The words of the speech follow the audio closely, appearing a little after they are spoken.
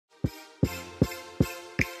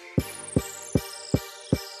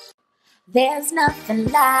There's nothing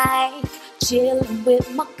like chilling with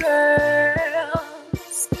my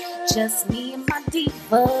girls. Just me and my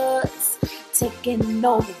divas taking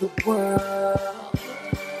over the world.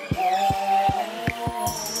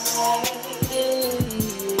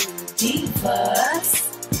 Divas.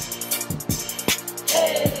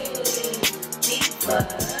 Hey,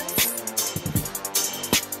 divas.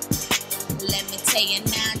 Let me tell you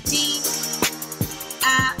now,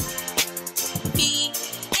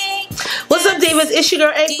 What's up, divas? It's your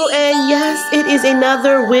girl April, and yes, it is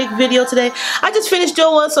another wig video today. I just finished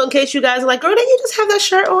doing one, so in case you guys are like, girl, didn't you just have that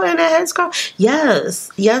shirt on and that headscarf?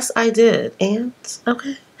 Yes, I did. And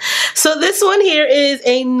okay. So this one here is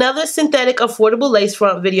another synthetic affordable lace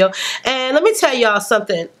front video, and let me tell y'all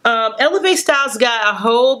something. Elevate Styles got a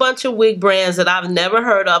whole bunch of wig brands that I've never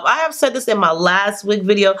heard of. I have said this in my last wig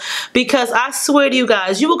video because I swear to you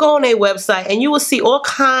guys, you will go on a website and you will see all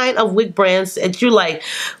kind of wig brands that you're like,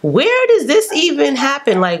 where does this even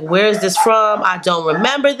happen? Like, where is this from? I don't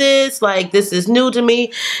remember this. Like, this is new to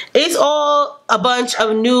me. It's all a bunch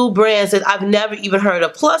of new brands that I've never even heard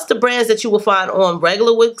of, plus the brands that you will find on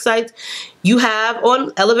regular wig sites you have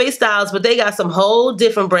on Elevate Styles, but they got some whole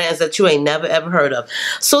different brands that you ain't never ever heard of.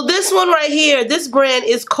 So this one right here, this brand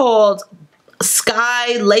is called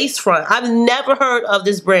Sky Lace Front. I've never heard of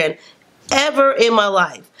this brand ever in my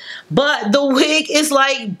life, but the wig is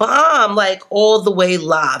like bomb, like all the way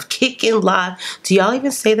live, kicking live. Do y'all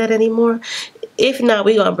even say that anymore? If not,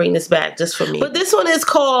 we're gonna bring this back just for me. But this one is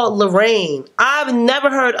called Lorraine. I've never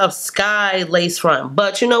heard of Sky Lace Front,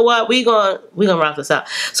 but you know what? We gonna rock this out.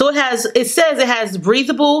 So it says it has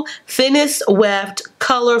breathable, thinnest weft,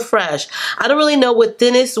 color fresh. I don't really know what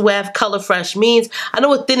thinnest weft, color fresh means. I know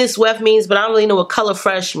what thinnest weft means, but I don't really know what color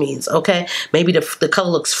fresh means. Okay, maybe the color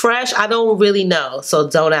looks fresh. I don't really know, so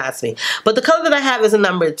don't ask me. But the color that I have is a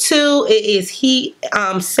number 2. It is heat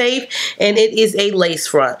safe, and it is a lace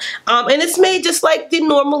front. And it's made just like the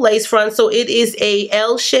normal lace front, so it is a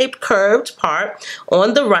L-shaped curved part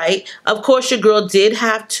on the right. Of course, your girl did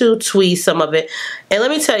have to tweeze some of it, and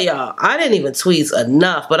let me tell y'all, I didn't even tweeze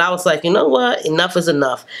enough, but I was like, you know what, enough is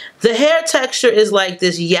enough. The hair texture is like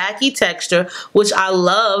this yucky texture, which I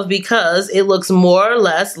love because it looks more or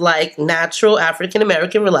less like natural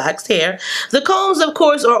African-American relaxed hair. The combs, of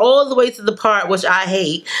course, are all the way to the part, which I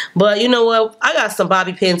hate, but you know what, I got some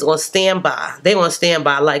bobby pins on standby. They on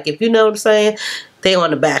standby, like, if you know what I'm saying, they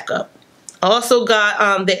on the backup. Also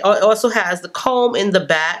got they also has the comb in the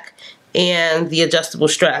back and the adjustable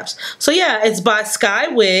straps. So yeah, it's by Sky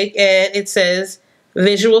Wig, and it says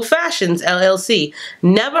Visual Fashions LLC.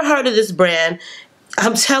 Never heard of this brand.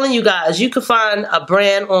 I'm telling you guys, you can find a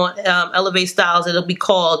brand on Elevate Styles. It'll be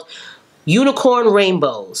called Unicorn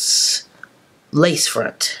Rainbows Lace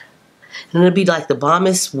Front, and it'll be like the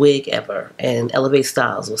bombest wig ever, and Elevate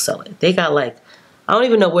Styles will sell it. They got like, I don't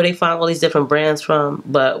even know where they find all these different brands from,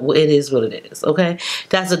 but it is what it is, okay?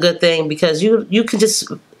 That's a good thing, because you can just,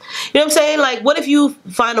 you know what I'm saying? Like, what if you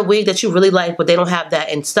find a wig that you really like, but they don't have that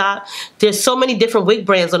in stock? There's so many different wig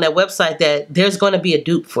brands on that website that there's going to be a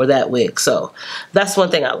dupe for that wig. So that's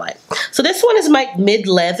one thing I like. So this one is like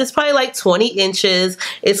mid-length. It's probably like 20 inches.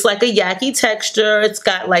 It's like a yucky texture. It's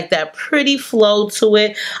got like that pretty flow to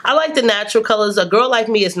it. I like the natural colors. A girl like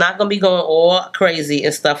me is not going to be going all crazy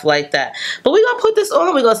and stuff like that. But we're going to put this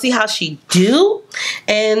on. We're going to see how she do.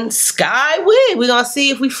 And Sky Wig, we're going to see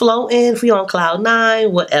if we flow in, if we on cloud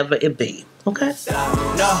 9, whatever it be. Okay.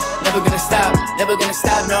 No, never gonna stop. Never gonna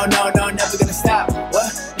stop. No, never gonna stop.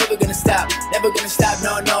 What? Never gonna stop. Never gonna stop.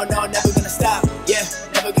 No, never gonna stop. Yeah,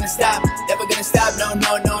 never gonna stop. Never gonna stop. No,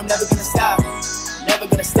 never gonna stop. Never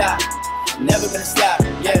gonna stop. Never gonna stop.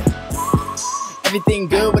 Yeah. Everything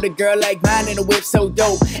good with a girl like mine and a whip so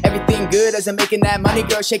dope. Everything good as I'm making that money,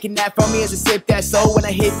 girl shaking that for me as I sip that slow. When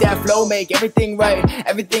I hit that flow, make everything right,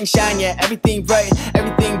 everything shine, yeah, everything bright,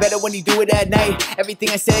 everything better when you do it at night. Everything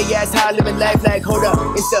I say, yeah, it's how I live in life. Like, hold up,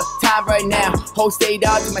 it's the time right now. Whole state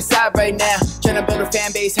out to my side right now. Trying to build a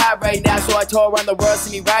fan base high right now. So I tour around the world,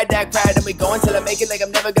 see me ride that crowd, and we go until I make it. Like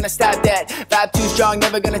I'm never gonna stop that. Vibe too strong,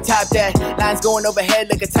 never gonna top that. Lines going overhead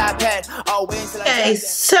like a top hat. All win till I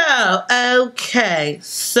okay,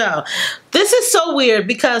 so this is so weird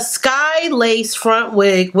because Sky Lace Front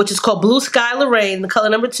Wig, which is called Blue Sky Lorraine, the color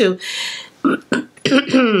number 2.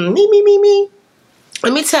 me.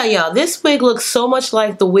 Let me tell y'all, this wig looks so much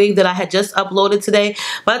like the wig that I had just uploaded today.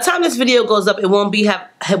 By the time this video goes up, it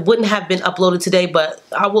wouldn't have been uploaded today, but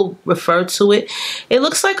I will refer to it. It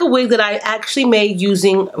looks like a wig that I actually made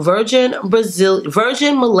using virgin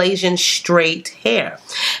Malaysian straight hair.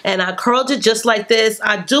 And I curled it just like this.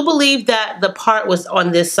 I do believe that the part was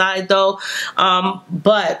on this side though,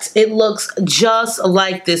 but it looks just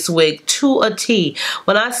like this wig to a T.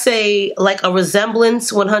 When I say like a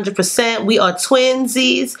resemblance 100%, we are twins.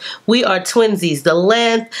 We are twinsies. The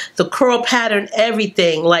length, the curl pattern,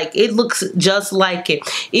 everything. Like, it looks just like it.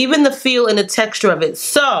 Even the feel and the texture of it.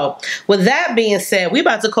 So, with that being said, we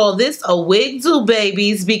about to call this a wig do,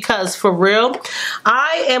 babies, because for real,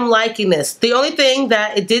 I am liking this. The only thing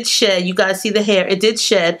that it did shed, you guys see the hair, it did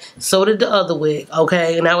shed. So did the other wig,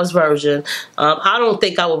 okay? And that was virgin. I don't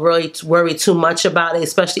think I would really worry too much about it,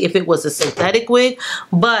 especially if it was a synthetic wig.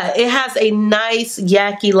 But it has a nice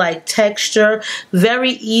yaki-like texture.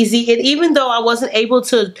 Very easy. And even though I wasn't able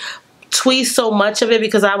to tweeze so much of it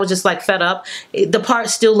because I was just like fed up, the part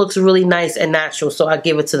still looks really nice and natural, so I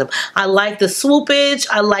give it to them. I like the swoopage.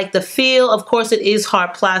 I like the feel. Of course, it is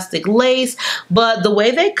hard plastic lace, but the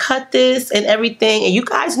way they cut this and everything, and you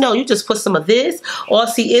guys know, you just put some of this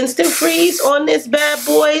Aussie Instant Freeze on this bad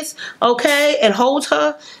boys, okay, and hold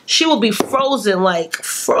her. She will be frozen, like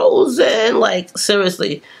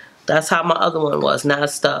seriously. That's how my other one was. Now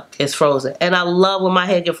it's stuck. It's frozen. And I love when my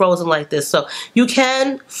hair get frozen like this. So you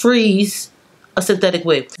can freeze a synthetic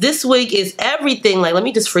wig. This wig is everything. Like, let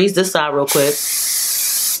me just freeze this side real quick.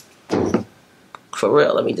 For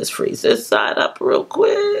real, let me just freeze this side up real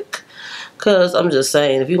quick. Because I'm just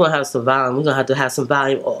saying, if you're going to have some volume, we're going to have some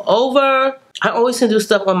volume all over. I always can do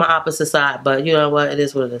stuff on my opposite side. But you know what? It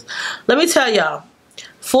is what it is. Let me tell y'all.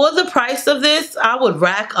 For the price of this, I would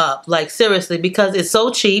rack up, like seriously, because it's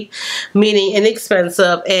so cheap, meaning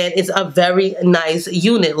inexpensive, and it's a very nice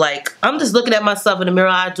unit. Like, I'm just looking at myself in the mirror.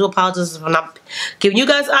 I do apologize if I'm not giving you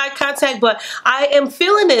guys eye contact, but I am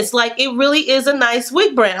feeling this. Like, it really is a nice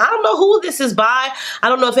wig brand. I don't know who this is by. I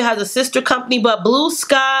don't know if it has a sister company, but Blue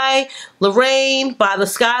Sky, Lorraine by the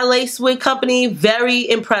Sky Lace Wig Company. Very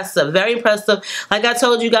impressive. Very impressive. Like I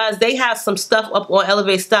told you guys, they have some stuff up on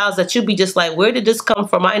Elevate Styles that you'd be just like, where did this come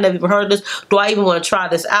from? I ain't never even heard of this. Do I even want to try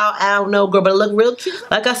this out? I don't know, girl, but it look real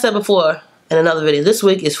cute. Like I said before in another video, this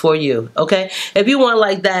wig is for you, okay? If you want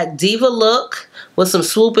like that diva look with some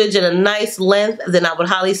swoopage and a nice length, then I would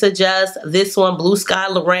highly suggest this one, Blue Sky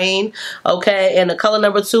Lorraine, okay? And the color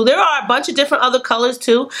number 2. There are a bunch of different other colors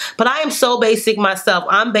too, but I am so basic myself.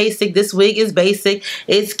 I'm basic. This wig is basic.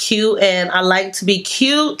 It's cute, and I like to be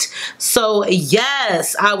cute. So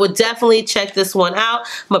yes, I would definitely check this one out.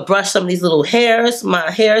 I'm gonna brush some of these little hairs.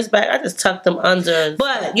 My hair's back. I just tucked them under.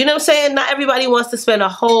 But you know what I'm saying? Not everybody wants to spend a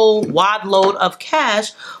whole wad load of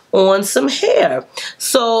cash on some hair.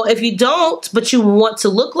 So if you don't, but you want to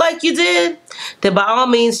look like you did, then by all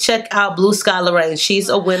means check out Blue Sky Lorraine. She's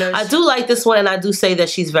a winner. I do like this one, and I do say that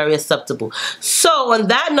she's very acceptable. So on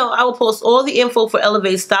that note, I will post all the info for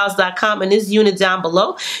ElevateStyles.com in this unit down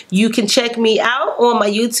below. You can check me out on my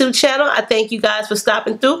YouTube channel. I thank you guys for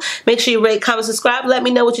stopping through. Make sure you rate, comment, subscribe. Let me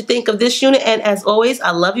know what you think of this unit. And as always,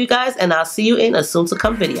 I love you guys, and I'll see you in a soon to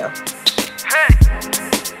come video.